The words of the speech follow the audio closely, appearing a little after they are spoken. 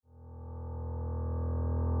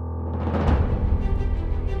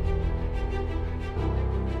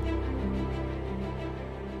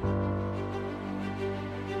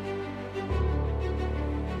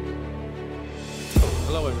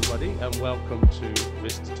and welcome to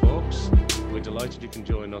Vista Talks. We're delighted you can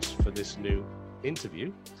join us for this new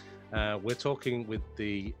interview. We're talking with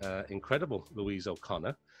the incredible Louise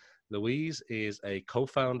O'Connor. Louise is a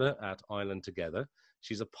co-founder at Ireland Together.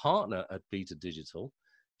 She's a partner at Beta Digital.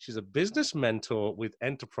 She's a business mentor with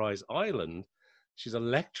Enterprise Ireland. She's a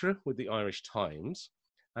lecturer with the Irish Times,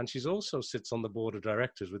 and she's also sits on the board of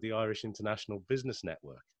directors with the Irish International Business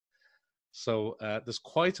Network. So there's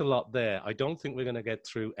quite a lot there. I don't think we're going to get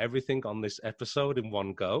through everything on this episode in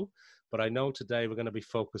one go, but I know today we're going to be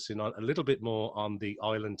focusing on a little bit more on the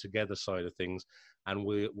Ireland Together side of things, and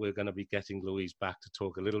we're going to be getting Louise back to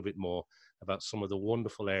talk a little bit more about some of the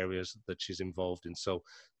wonderful areas that she's involved in. So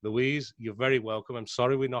Louise, you're very welcome. I'm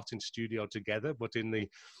sorry we're not in studio together, but in the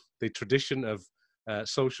tradition of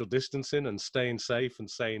social distancing and staying safe and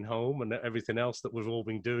staying home and everything else that we've all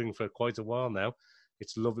been doing for quite a while now,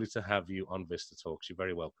 it's lovely to have you on Vista Talks. You're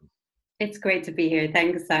very welcome. It's great to be here.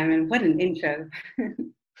 Thanks, Simon. What an intro.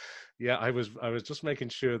 Yeah, I was just making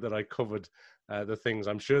sure that I covered the things.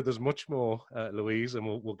 I'm sure there's much more, Louise, and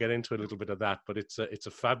we'll get into a little bit of that. But it's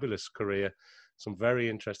a fabulous career, some very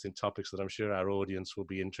interesting topics that I'm sure our audience will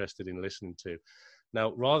be interested in listening to.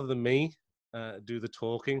 Now, rather than me do the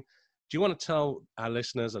talking, do you want to tell our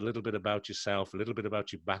listeners a little bit about yourself, a little bit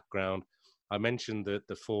about your background? I mentioned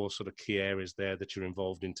the four sort of key areas there that you're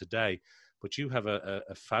involved in today, but you have a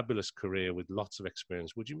fabulous career with lots of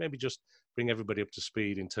experience. Would you maybe just bring everybody up to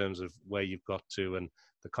speed in terms of where you've got to and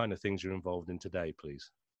the kind of things you're involved in today,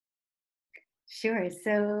 please? Sure.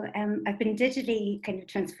 So I've been digitally kind of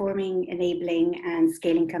transforming, enabling and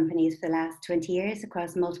scaling companies for the last 20 years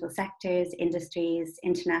across multiple sectors, industries,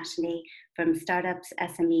 internationally, from startups,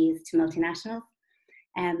 SMEs to multinationals.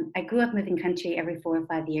 I grew up moving country every 4 or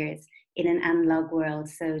 5 years in an analog world,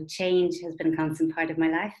 so change has been a constant part of my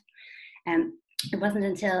life. It wasn't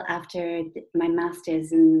until after my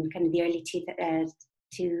master's in kind of the early 2000s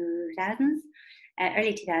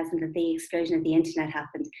that the explosion of the internet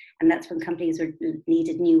happened, and that's when companies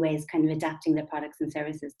needed new ways kind of adapting their products and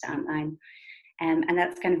services to online. And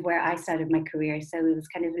that's kind of where I started my career. So it was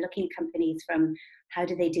kind of looking at companies from how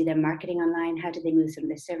do they do their marketing online, how do they move some of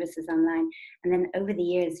their services online, and then over the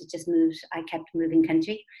years it just moved. I kept moving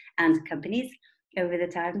country and companies over the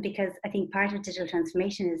time, because I think part of digital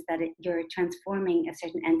transformation is that you're transforming a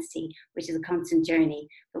certain entity, which is a constant journey.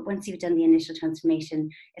 But once you've done the initial transformation,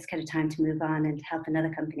 it's kind of time to move on and help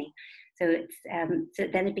another company. So so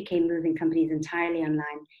then it became moving companies entirely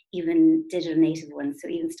online, even digital native ones. So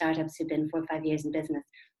even startups who've been 4 or 5 years in business,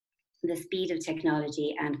 the speed of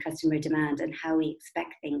technology and customer demand and how we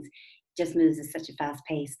expect things just moves at such a fast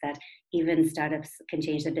pace that even startups can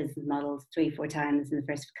change their business models 3 or 4 times in the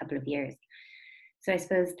first couple of years. So I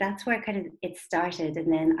suppose that's where kind of it started.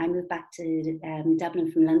 And then I moved back to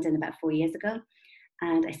Dublin from London about 4 years ago.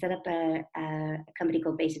 And I set up a company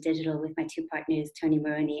called Beta Digital with my 2 partners, Tony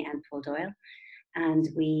Moroney and Paul Doyle. And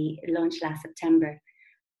we launched last September.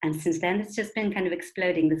 And since then, it's just been kind of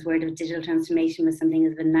exploding. This word of digital transformation was something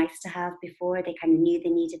that's been nice to have before. They kind of knew they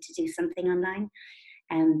needed to do something online.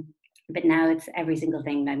 But now it's every single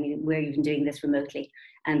thing. I mean, we're even doing this remotely.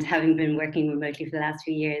 And having been working remotely for the last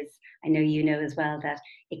few years, I know you know as well that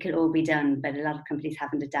it could all be done, but a lot of companies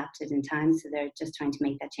haven't adapted in time. So they're just trying to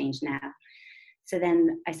make that change now. So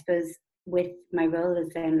then I suppose with my role as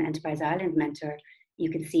Enterprise Ireland mentor, you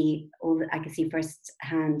can see I can see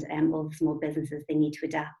firsthand all the small businesses they need to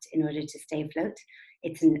adapt in order to stay afloat.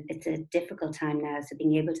 It's a difficult time now, so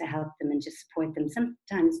being able to help them and just support them,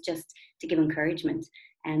 sometimes just to give encouragement,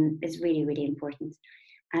 is really, really important.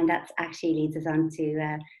 And that actually leads us on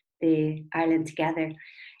to the Ireland Together.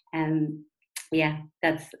 Yeah,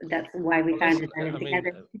 that's why we founded Ireland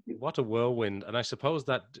Together. What a whirlwind. And I suppose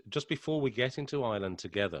that just before we get into Ireland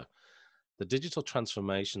Together, the digital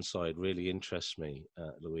transformation side really interests me,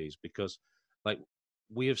 Louise, because like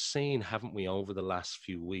we have seen, haven't we, over the last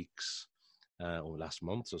few weeks or last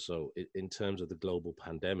month or so, in terms of the global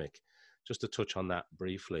pandemic, just to touch on that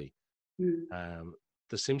briefly,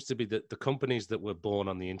 there seems to be the companies that were born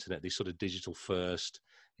on the internet, these sort of digital first,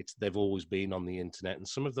 they've always been on the internet, and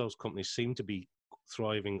some of those companies seem to be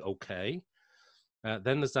thriving okay.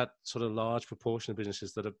 Then there's that sort of large proportion of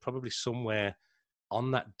businesses that are probably somewhere on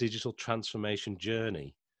that digital transformation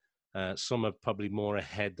journey. Some are probably more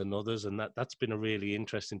ahead than others, and that's been a really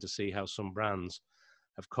interesting to see how some brands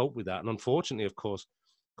have coped with that. And unfortunately, of course,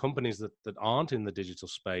 companies that aren't in the digital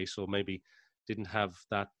space or maybe didn't have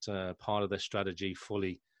that part of their strategy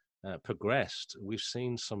fully progressed, we've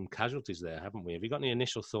seen some casualties there, haven't we? Have you got any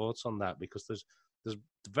initial thoughts on that? Because there's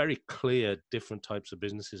very clear different types of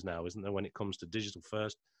businesses now, isn't there, when it comes to digital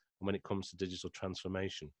first and when it comes to digital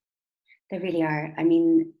transformation? There really are. I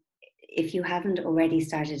mean, if you haven't already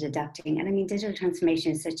started adapting, and I mean, digital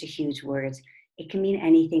transformation is such a huge word. It can mean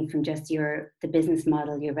anything from just the business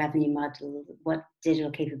model, your revenue model, what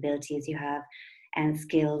digital capabilities you have, and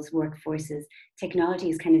skills, workforces. Technology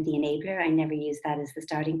is kind of the enabler. I never use that as the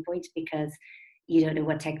starting point, because you don't know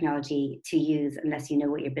what technology to use unless you know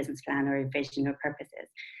what your business plan or vision or purpose is.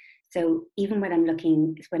 So even when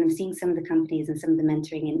I'm seeing some of the companies and some of the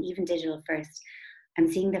mentoring and even digital first,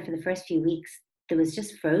 I'm seeing that for the first few weeks, there was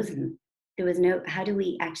just frozen. There was no, how do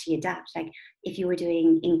we actually adapt? Like if you were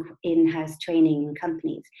doing in-house training in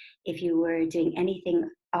companies, if you were doing anything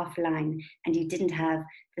offline and you didn't have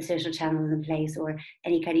the social channels in place, or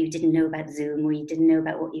any kind of, you didn't know about Zoom, or you didn't know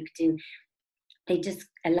about what you could do,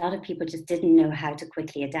 a lot of people just didn't know how to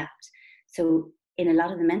quickly adapt. So in a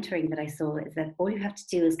lot of the mentoring that I saw is that all you have to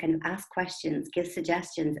do is kind of ask questions, give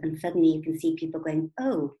suggestions, and suddenly you can see people going,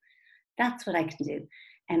 oh, that's what I can do.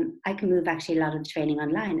 And I can move actually a lot of the training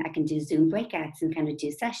online. I can do Zoom breakouts and kind of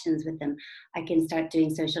do sessions with them. I can start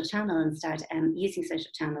doing social channel and start using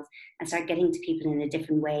social channels and start getting to people in a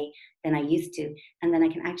different way than I used to. And then I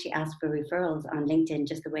can actually ask for referrals on LinkedIn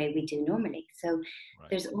just the way we do normally. So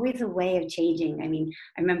there's always a way of changing. I mean,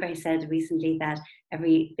 I remember I said recently that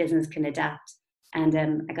every business can adapt.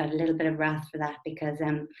 And I got a little bit of wrath for that, because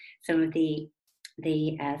some of the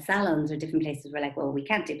salons or different places were like, well, we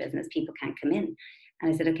can't do business, people can't come in.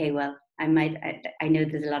 And I said, okay, well, I know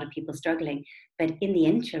there's a lot of people struggling, but in the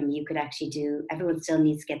interim, you could actually everyone still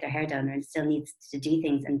needs to get their hair done and still needs to do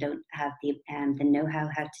things and don't have the know-how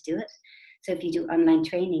how to do it. So if you do online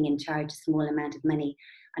training and charge a small amount of money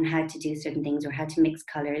on how to do certain things, or how to mix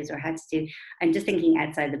colors, or how to do, I'm just thinking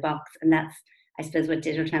outside the box. And that's, I suppose, what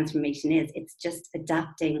digital transformation is. It's just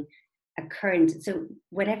adapting a current, so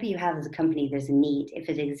whatever you have as a company, there's a need. If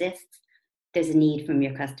it exists, there's a need from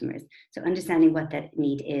your customers. So understanding what that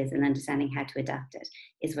need is and understanding how to adapt it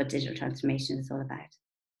is what digital transformation is all about.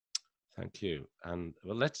 Thank you. And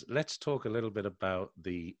well, let's talk a little bit about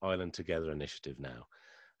the Ireland Together initiative now.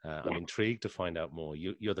 I'm intrigued to find out more.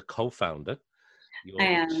 You're the co-founder. I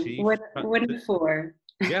am. One of four.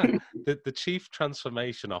 Yeah, the Chief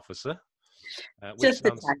Transformation Officer. Which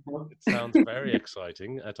sounds very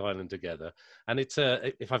exciting at Ireland Together. And it's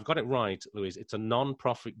if I've got it right, Louise, it's a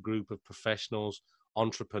non-profit group of professionals,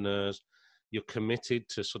 entrepreneurs. You're committed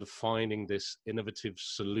to sort of finding this innovative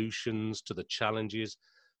solutions to the challenges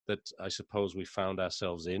that I suppose we found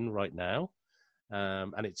ourselves in right now.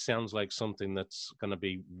 And it sounds like something that's going to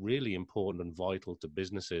be really important and vital to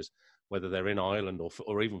businesses, whether they're in Ireland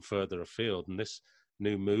or even further afield. And this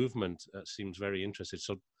new movement seems very interesting.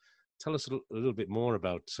 So tell us a little bit more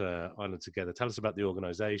about Ireland Together. Tell us about the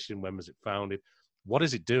organization. When was it founded? What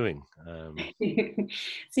is it doing?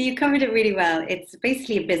 So you covered it really well. It's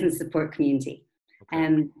basically a business support community.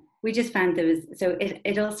 Okay. We just found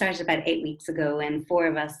it all started about 8 weeks ago, and four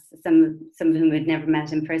of us, some of whom had never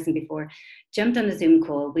met in person before, jumped on a Zoom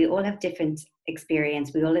call. We all have different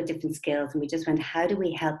experience, we all have different skills, and we just went, how do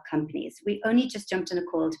we help companies? We only just jumped on a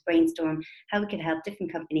call to brainstorm how we could help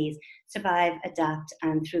different companies survive, adapt,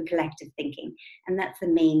 and through collective thinking. And that's the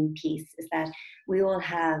main piece, is that we all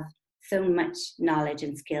have so much knowledge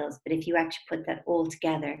and skills, but if you actually put that all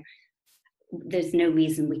together, there's no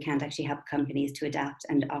reason we can't actually help companies to adapt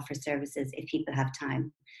and offer services if people have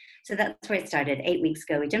time. So that's where it started. 8 weeks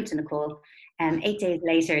ago, we jumped on a call. 8 days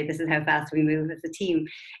later, this is how fast we move as a team.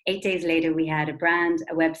 8 days later, we had a brand,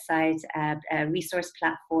 a website, a resource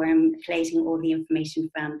platform, collating all the information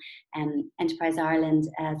from Enterprise Ireland,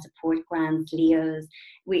 support grants, LEOs.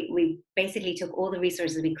 We basically took all the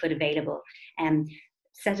resources we could available and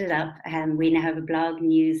set it up. We now have a blog,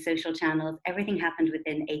 news, social channels. Everything happened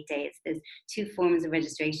within 8 days. There's 2 forms of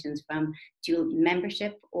registrations, from dual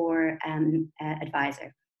membership or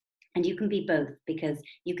advisor. And you can be both, because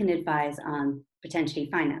you can advise on potentially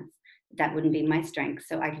finance. That wouldn't be my strength,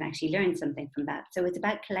 so I can actually learn something from that. So it's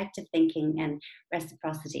about collective thinking and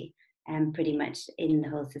reciprocity, pretty much in the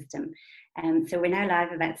whole system. So we're now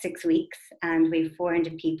live about 6 weeks, and we have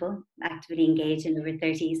 400 people actively engaged in over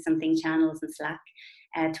 30-something channels and Slack.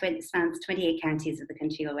 Spans 28 counties of the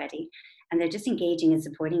country already, and they're just engaging and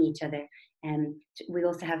supporting each other. We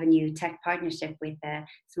also have a new tech partnership with a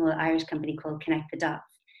small Irish company called Connect the Dots,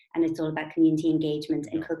 and it's all about community engagement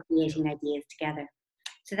and co-creating ideas together.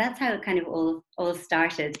 So that's how it kind of all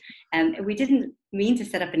started. We didn't mean to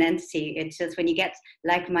set up an entity. It's just when you get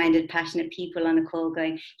like-minded, passionate people on a call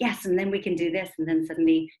going, yes, and then we can do this, and then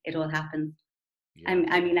suddenly it all happens. Yeah.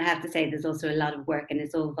 I mean, I have to say there's also a lot of work, and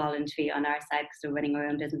it's all voluntary on our side because we're running our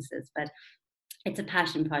own businesses, but it's a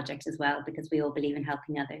passion project as well, because we all believe in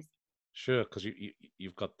helping others. Sure, because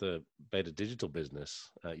you've got the Beta Digital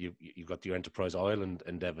business, you've got your Enterprise Ireland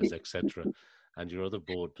endeavors, etc., and your other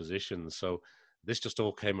board positions. So this just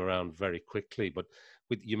all came around very quickly. But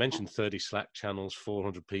you mentioned 30 Slack channels,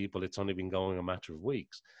 400 people. It's only been going a matter of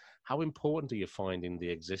weeks. How important are you finding the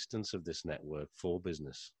existence of this network for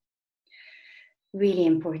business? Really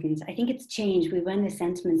important. I think it's changed. We run a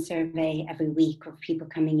sentiment survey every week of people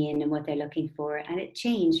coming in and what they're looking for. And it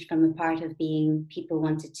changed from a part of being people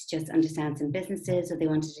wanted to just understand some businesses or they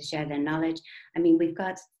wanted to share their knowledge. I mean, we've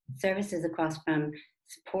got services across from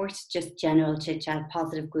support, just general chit chat,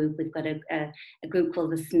 positive group. We've got a group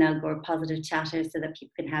called the Snug or Positive Chatter so that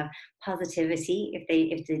people can have positivity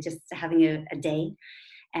if they're just having a day.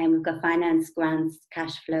 And we've got finance, grants,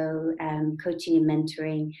 cash flow, coaching and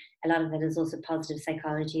mentoring. A lot of that is also positive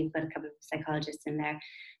psychology. We've got a couple of psychologists in there.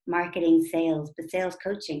 Marketing, sales, but sales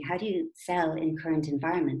coaching. How do you sell in current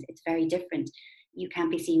environment? It's very different. You can't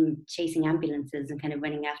be seen chasing ambulances and kind of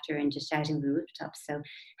running after and just shouting from the rooftops. So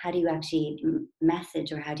how do you actually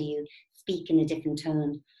message, or how do you speak in a different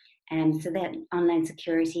tone? And so that online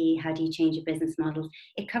security, how do you change your business models?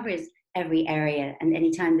 It covers every area, and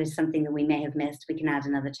anytime there's something that we may have missed, we can add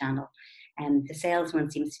another channel. And the sales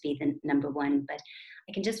one seems to be the number one, but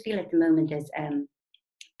I can just feel at the moment there's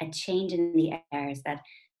a change in the airs, that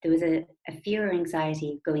there was a fear or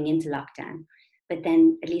anxiety going into lockdown, but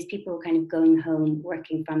then at least people were kind of going home,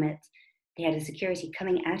 working from it. They had a security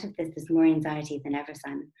coming out of this. There's more anxiety than ever,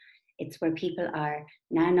 Simon. It's where people are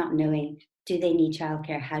now not knowing, do they need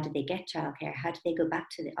childcare? How do they get childcare? How do they go back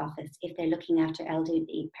to the office? If they're looking after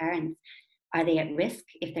elderly parents, are they at risk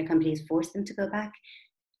if their companies force them to go back?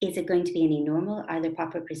 Is it going to be any normal? Are there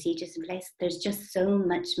proper procedures in place? There's just so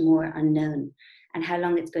much more unknown, and how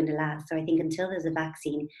long it's going to last. So I think until there's a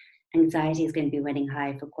vaccine, anxiety is going to be running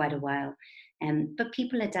high for quite a while. But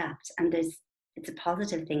people adapt, and it's a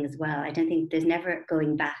positive thing as well. I don't think there's never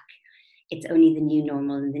going back. It's only the new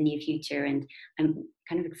normal and the new future. And I'm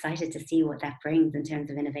kind of excited to see what that brings in terms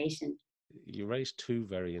of innovation. You raised two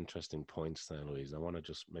very interesting points there, Louise. I want to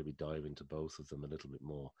just maybe dive into both of them a little bit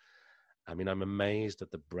more. I mean, I'm amazed at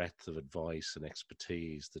the breadth of advice and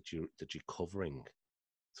expertise that you're covering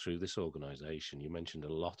through this organization. You mentioned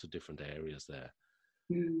a lot of different areas there.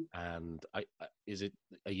 Mm. And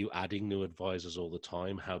are you adding new advisors all the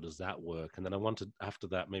time? How does that work? And then I wanted, after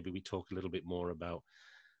that, maybe we talk a little bit more about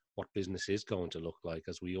what business is going to look like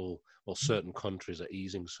as certain countries are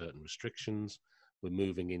easing certain restrictions. We're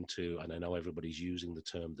moving into, and I know everybody's using the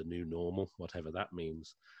term the new normal, whatever that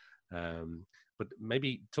means. But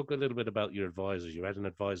maybe talk a little bit about your advisors. You're adding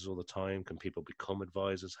advisors all the time. Can people become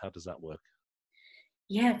advisors? How does that work?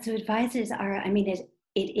 Yeah, so advisors are, I mean, it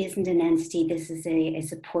isn't an entity. This is a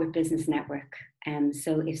support business network.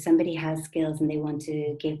 So if somebody has skills and they want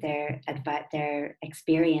to give their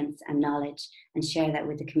experience and knowledge and share that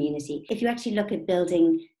with the community, if you actually look at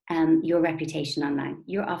building your reputation online,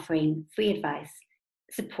 you're offering free advice,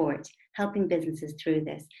 support, helping businesses through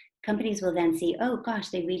this. Companies will then see, oh gosh,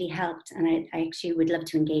 they really helped, and I actually would love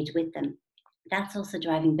to engage with them. That's also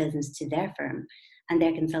driving business to their firm and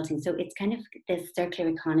their consulting. So it's kind of this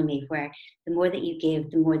circular economy where the more that you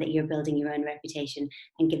give, the more that you're building your own reputation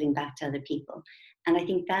and giving back to other people. And I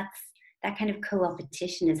think that kind of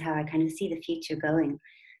co-opetition is how I kind of see the future going.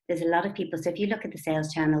 There's a lot of people. So if you look at the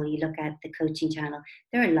sales channel, you look at the coaching channel,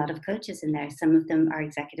 there are a lot of coaches in there. Some of them are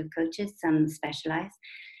executive coaches, some specialize,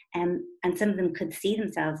 and some of them could see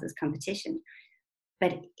themselves as competition.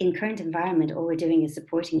 But in current environment, all we're doing is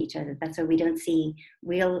supporting each other. That's why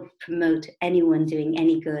we'll promote anyone doing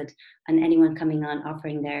any good and anyone coming on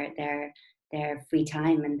offering their free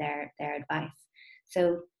time and their advice.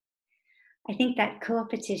 So I think that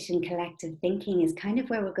co-opetition, collective thinking is kind of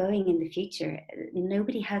where we're going in the future.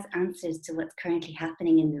 Nobody has answers to what's currently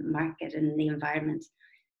happening in the market and the environment.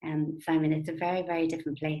 Simon, it's a very, very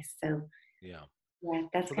different place. So Yeah. yeah,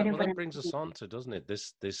 that's kind of what that I'm brings us thinking. on to, doesn't it?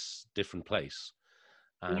 This different place,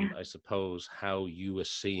 Yeah. and I suppose how you are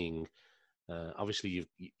seeing. Obviously,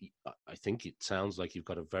 I think it sounds like you've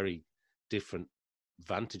got a very different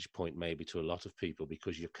vantage point, maybe, to a lot of people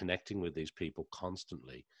because you're connecting with these people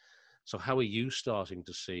constantly. So, how are you starting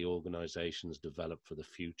to see organizations develop for the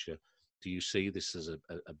future? Do you see this as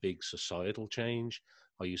a big societal change?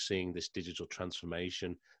 Are you seeing this digital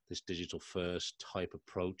transformation, this digital first type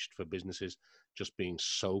approach for businesses just being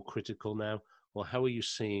so critical now? Or how are you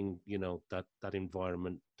seeing, that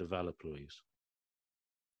environment develop, Louise?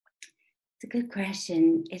 It's a good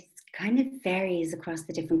question. It kind of varies across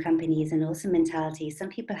the different companies and also mentality. Some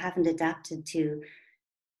people haven't adapted to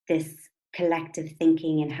this collective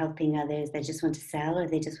thinking and helping others. They just want to sell or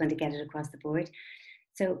they just want to get it across the board.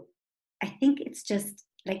 So I think it's just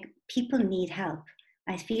like people need help.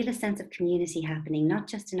 I feel a sense of community happening, not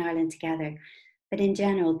just in Ireland Together, but in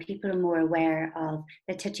general, people are more aware of,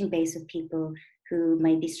 they're touching base with people who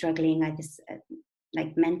might be struggling either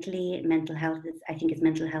like mentally. Mental health is, I think it's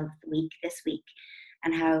Mental Health Week this week,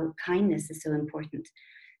 and how kindness is so important.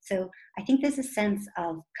 So I think there's a sense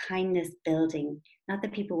of kindness building, not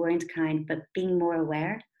that people weren't kind, but being more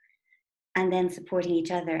aware and then supporting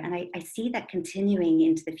each other. And I see that continuing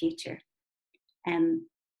into the future. Um,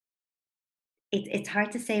 it's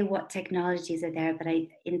hard to say what technologies are there, but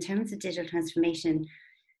in terms of digital transformation,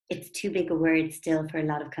 it's too big a word still for a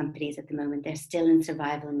lot of companies at the moment. They're still in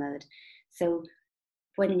survival mode. So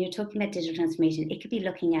when you're talking about digital transformation, it could be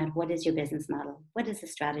looking at what is your business model? What is the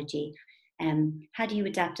strategy? How do you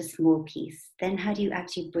adapt a small piece? Then how do you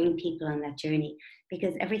actually bring people on that journey?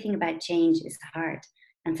 Because everything about change is hard.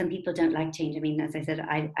 And some people don't like change. I mean, as I said,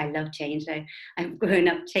 I love change. I've grown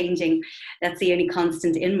up changing. That's the only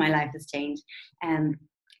constant in my life is change.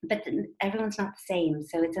 But everyone's not the same.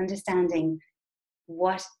 So it's understanding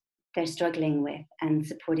what they're struggling with and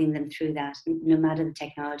supporting them through that, no matter the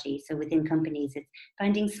technology. So within companies, it's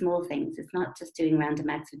finding small things. It's not just doing random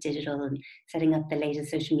acts of digital and setting up the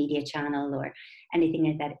latest social media channel or anything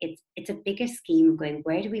like that. It's a bigger scheme of going,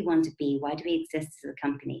 where do we want to be? Why do we exist as a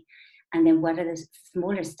company? And then what are the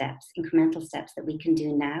smaller steps, incremental steps that we can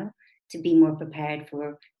do now to be more prepared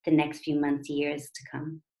for the next few months, years to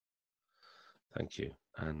come? Thank you.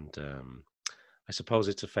 And I suppose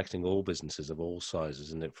it's affecting all businesses of all sizes,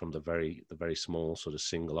 isn't it? From the very small sort of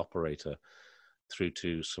single operator through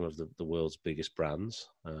to some of the world's biggest brands.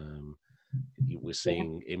 We're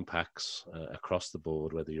seeing impacts across the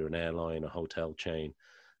board, whether you're an airline, a hotel chain,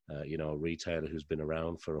 a retailer who's been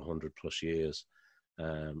around for 100+ years.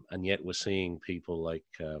 And yet we're seeing people like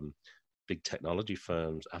big technology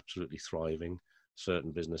firms absolutely thriving.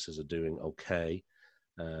 Certain businesses are doing okay.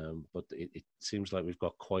 But it seems like we've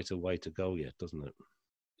got quite a way to go yet, doesn't it?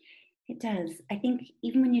 It does. I think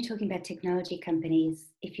even when you're talking about technology companies,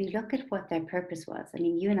 if you look at what their purpose was, I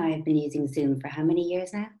mean, you and I have been using Zoom for how many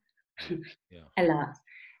years now? Yeah. A lot.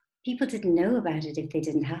 People didn't know about it if they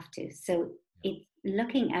didn't have to. So it's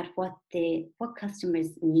looking at what customers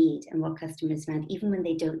need and what customers want, even when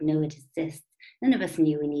they don't know it exists. None of us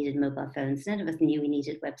knew we needed mobile phones. None of us knew we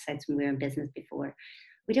needed websites when we were in business before.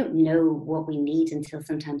 We don't know what we need until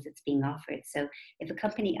sometimes it's being offered. So if a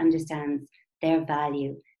company understands their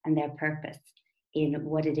value and their purpose in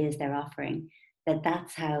what it is they're offering,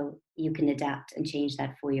 that's how you can adapt and change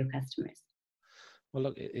that for your customers. Well,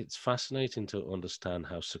 look, it's fascinating to understand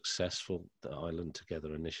how successful the Ireland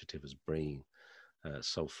Together initiative has been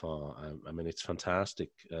so far. I mean, it's fantastic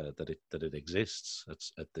that it exists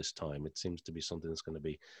at this time. It seems to be something that's going to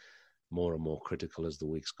be more and more critical as the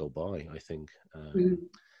weeks go by, I think.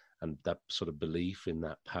 And that sort of belief in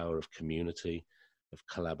that power of community, of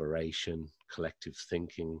collaboration, collective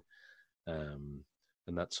thinking, and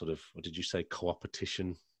that sort of, what did you say,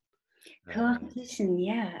 co-opetition? Co-opetition,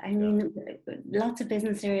 yeah. I mean, lots of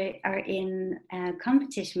businesses are in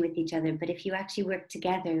competition with each other, but if you actually work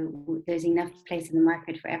together, there's enough place in the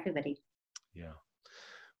market for everybody. Yeah.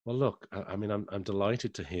 Well, look, I mean, I'm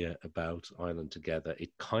delighted to hear about Ireland Together.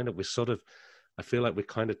 I feel like we're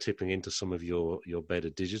kind of tipping into some of your Better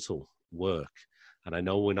Digital work. And I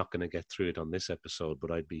know we're not going to get through it on this episode, but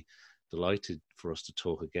I'd be delighted for us to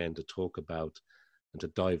talk again, to talk about and to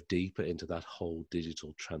dive deeper into that whole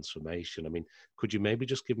digital transformation. I mean, could you maybe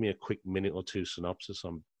just give me a quick minute or two synopsis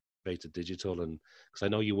on Beta Digital? And because I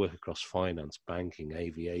know you work across finance, banking,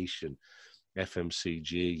 aviation,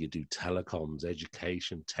 FMCG, you do telecoms,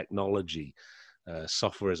 education, technology,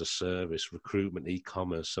 software as a service, recruitment,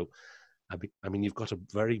 e-commerce. So, I mean, you've got a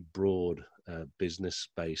very broad business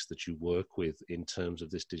space that you work with in terms of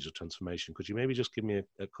this digital transformation. Could you maybe just give me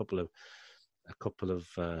a couple of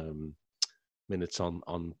minutes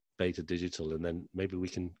on Beta Digital, and then maybe we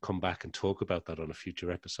can come back and talk about that on a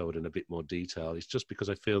future episode in a bit more detail? It's just because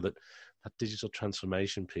I feel that digital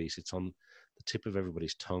transformation piece, it's on the tip of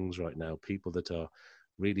everybody's tongues right now, people that are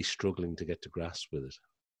really struggling to get to grasp with it.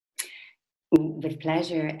 With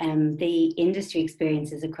pleasure. The industry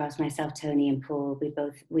experiences across myself, Tony, and Paul,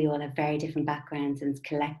 we all have very different backgrounds, and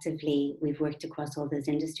collectively we've worked across all those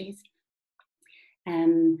industries.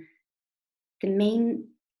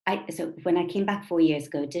 So when I came back 4 years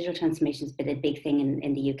ago, digital transformation has been a big thing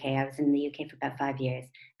in the UK. I was in the UK for about 5 years,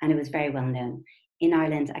 and it was very well known. In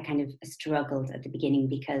Ireland, I kind of struggled at the beginning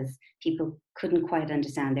because people couldn't quite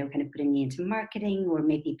understand. They were kind of putting me into marketing or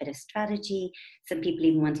maybe a bit of strategy. Some people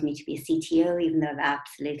even wanted me to be a CTO, even though I have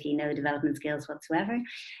absolutely no development skills whatsoever.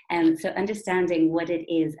 So understanding what it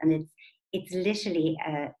is, and it's literally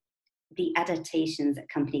the adaptations a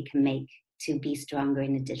company can make to be stronger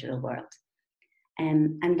in a digital world.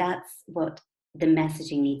 And that's what the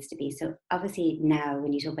messaging needs to be. So obviously now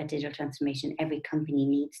when you talk about digital transformation, every company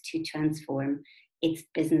needs to transform its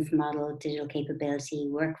business model, digital capability,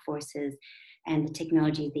 workforces, and the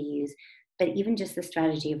technology they use. But even just the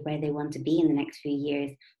strategy of where they want to be in the next few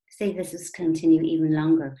years, say this is continue even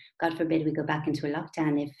longer, God forbid we go back into a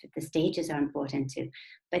lockdown if the stages aren't brought into.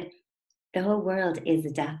 But the whole world is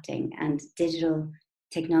adapting and digital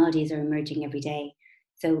technologies are emerging every day.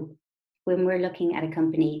 So when we're looking at a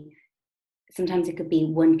company, sometimes it could be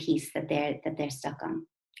one piece that they're stuck on.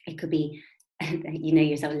 It could be, you know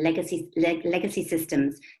yourself, legacy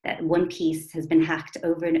systems, that one piece has been hacked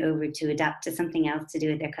over and over to adapt to something else to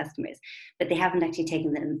do with their customers. But they haven't actually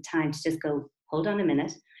taken the time to just go, hold on a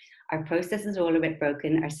minute. Our processes are all a bit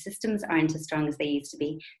broken. Our systems aren't as strong as they used to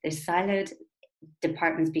be. There's siloed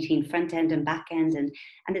departments between front end and back end. And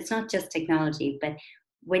it's not just technology, but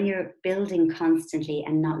when you're building constantly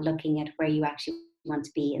and not looking at where you actually want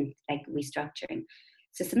to be and like restructuring.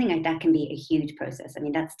 So something like that can be a huge process. I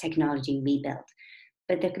mean, that's technology rebuilt.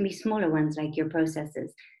 But there can be smaller ones like your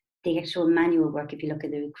processes, the actual manual work. If you look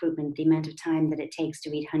at the recruitment, the amount of time that it takes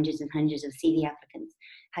to read hundreds and hundreds of CV applicants.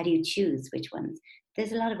 How do you choose which ones?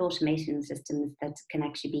 There's a lot of automation systems that can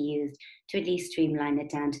actually be used to at least streamline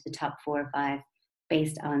it down to the top 4 or 5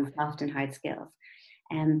 based on soft and hard skills.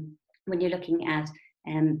 When you're looking at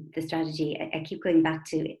the strategy, I keep going back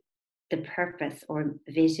to the purpose or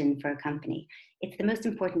vision for a company. It's the most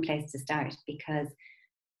important place to start, because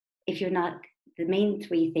if you're not, the main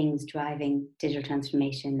 3 things driving digital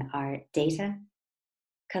transformation are data,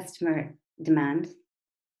 customer demand,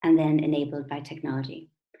 and then enabled by technology.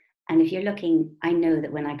 And if you're looking, I know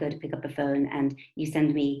that when I go to pick up a phone and you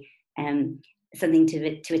send me something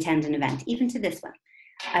to attend an event, even to this one,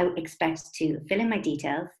 I expect to fill in my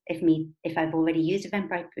details, if I've already used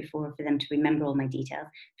Eventbrite before, for them to remember all my details,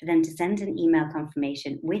 for them to send an email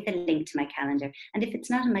confirmation with a link to my calendar. And if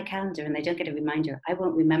it's not in my calendar and I don't get a reminder, I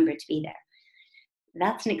won't remember to be there.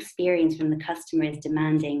 That's an experience from the customers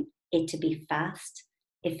demanding it to be fast,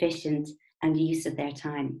 efficient, and use of their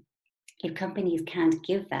time. If companies can't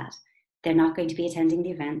give that, they're not going to be attending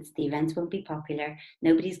the events won't be popular,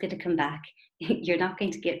 nobody's going to come back, you're not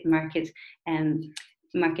going to get market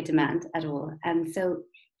demand at all. And so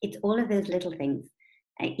it's all of those little things,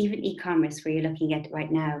 even e-commerce, where you're looking at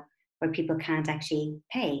right now where people can't actually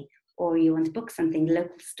pay, or you want to book something,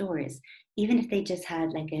 local stores, even if they just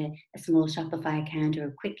had like a small Shopify account or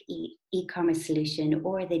a quick e-commerce solution,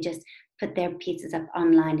 or they just put their pizzas up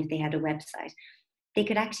online if they had a website, they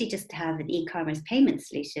could actually just have an e-commerce payment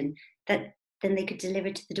solution that then they could deliver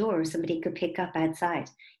to the door, or somebody could pick up outside.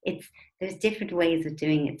 There's different ways of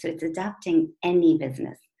doing it. So it's adapting any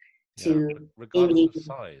business to, regardless of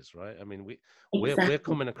size, right? I mean, we're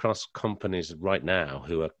coming across companies right now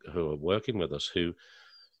who are working with us, who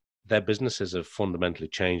their businesses are fundamentally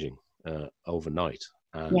changing overnight,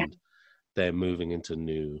 and they're moving into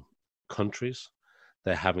new countries.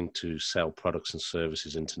 They're having to sell products and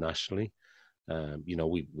services internationally. You know,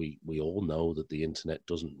 we all know that the internet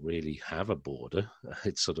doesn't really have a border.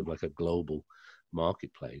 It's sort of like a global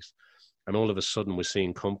marketplace. And all of a sudden we're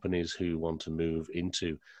seeing companies who want to move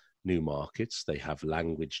into new markets. They have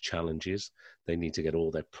language challenges. They need to get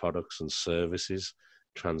all their products and services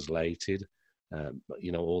translated,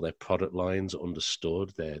 you know, all their product lines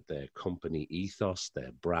understood, their company ethos,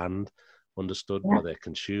 their brand understood by their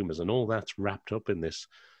consumers. And all that's wrapped up in this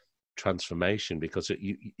transformation, because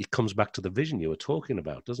it comes back to the vision you were talking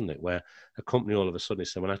about, doesn't it? Where a company all of a sudden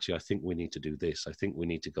is saying, well, actually, I think we need to do this. I think we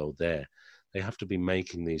need to go there. They have to be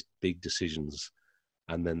making these big decisions,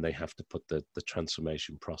 and then they have to put the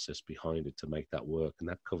transformation process behind it to make that work. And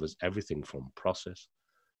that covers everything from process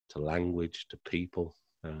to language to people.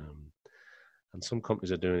 And some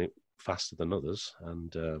companies are doing it faster than others.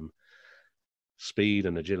 And speed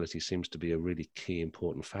and agility seems to be a really key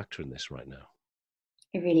important factor in this right now.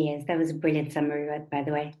 It really is. That was a brilliant summary, by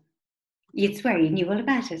the way. You'd swear you knew all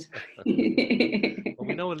about it. Well,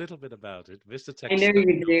 we know a little bit about it. Vistatex. I know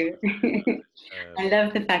you do. I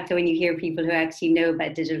love the fact that when you hear people who actually know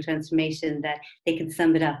about digital transformation, that they can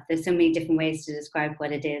sum it up. There's so many different ways to describe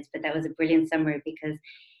what it is, but that was a brilliant summary, because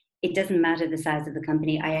it doesn't matter the size of the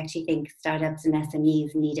company. I actually think startups and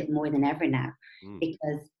SMEs need it more than ever now,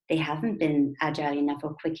 because they haven't been agile enough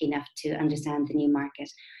or quick enough to understand the new market.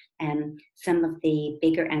 Some of the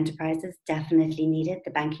bigger enterprises definitely need it.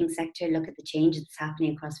 The banking sector, look at the change that's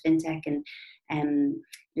happening across fintech and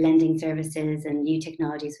lending services and new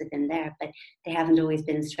technologies within there, but they haven't always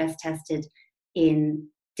been stress tested in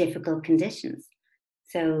difficult conditions.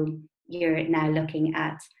 So you're now looking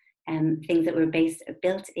at things that were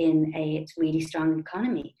built in a really strong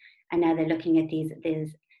economy. And now they're looking at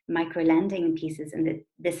these micro lending pieces, and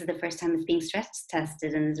this is the first time it's being stress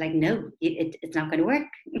tested, and it's like, no, it's not going to work.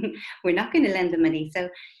 We're not going to lend the money. So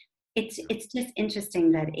it's just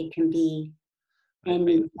interesting that it can be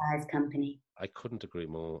any size company. I couldn't agree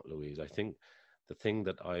more, Louise. I think the thing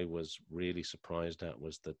that I was really surprised at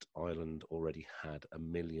was that Ireland already had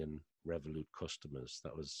 1 million Revolut customers.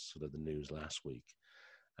 That was sort of the news last week.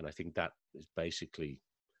 And I think that is basically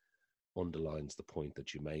underlines the point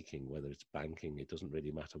that you're making, whether it's banking, it doesn't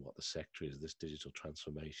really matter what the sector is. This digital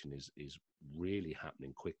transformation is really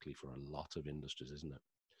happening quickly for a lot of industries, isn't it?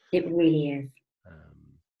 It really is.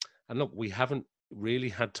 And look, we haven't really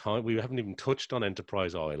had time. We haven't even touched on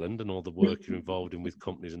Enterprise Ireland and all the work you're involved in with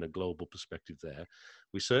companies in a global perspective there.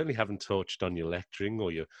 We certainly haven't touched on your lecturing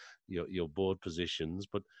or your board positions,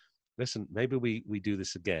 but listen, maybe we do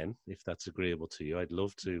this again, if that's agreeable to you. I'd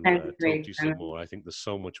love to talk to you some more. I think there's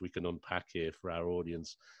so much we can unpack here for our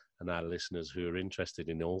audience and our listeners who are interested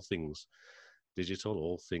in all things digital,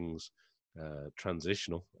 all things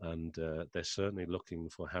transitional, and they're certainly looking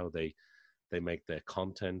for how they make their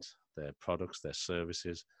content, their products, their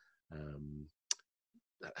services.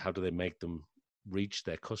 How do they make them reach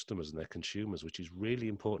their customers and their consumers, which is really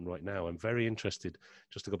important right now. I'm very interested,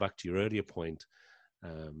 just to go back to your earlier point,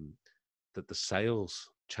 that the sales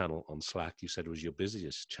channel on Slack, you said, was your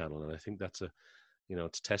busiest channel. And I think that's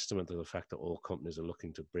it's testament to the fact that all companies are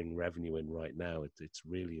looking to bring revenue in right now. It's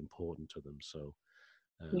really important to them. So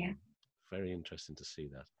very interesting to see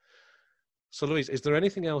that. So Louise, is there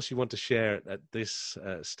anything else you want to share at this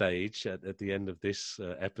stage, at the end of this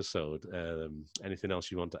episode? Anything else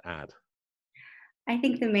you want to add? I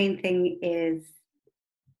think the main thing is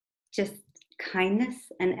just kindness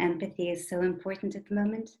and empathy is so important at the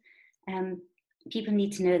moment. People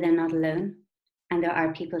need to know they're not alone and there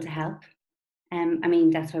are people to help.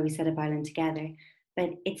 That's why we set up Ireland Together.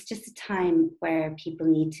 But it's just a time where people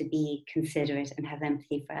need to be considerate and have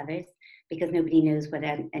empathy for others, because nobody knows what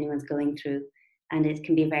anyone's going through. And it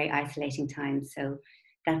can be a very isolating time. So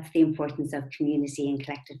that's the importance of community and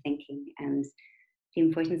collective thinking and the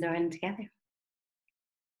importance of Ireland Together.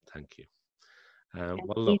 Thank you.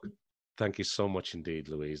 Well, look, thank you so much indeed,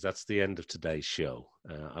 Louise. That's the end of today's show.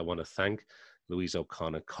 I want to thank Louise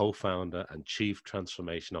O'Connor, co-founder and Chief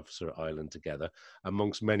Transformation Officer at Ireland Together,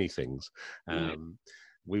 amongst many things.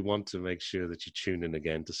 We want to make sure that you tune in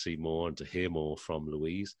again to see more and to hear more from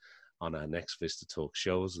Louise on our next Vista Talk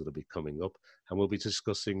shows that will be coming up. And we'll be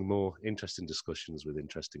discussing more interesting discussions with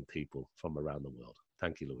interesting people from around the world.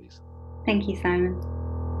 Thank you, Louise. Thank you, Simon.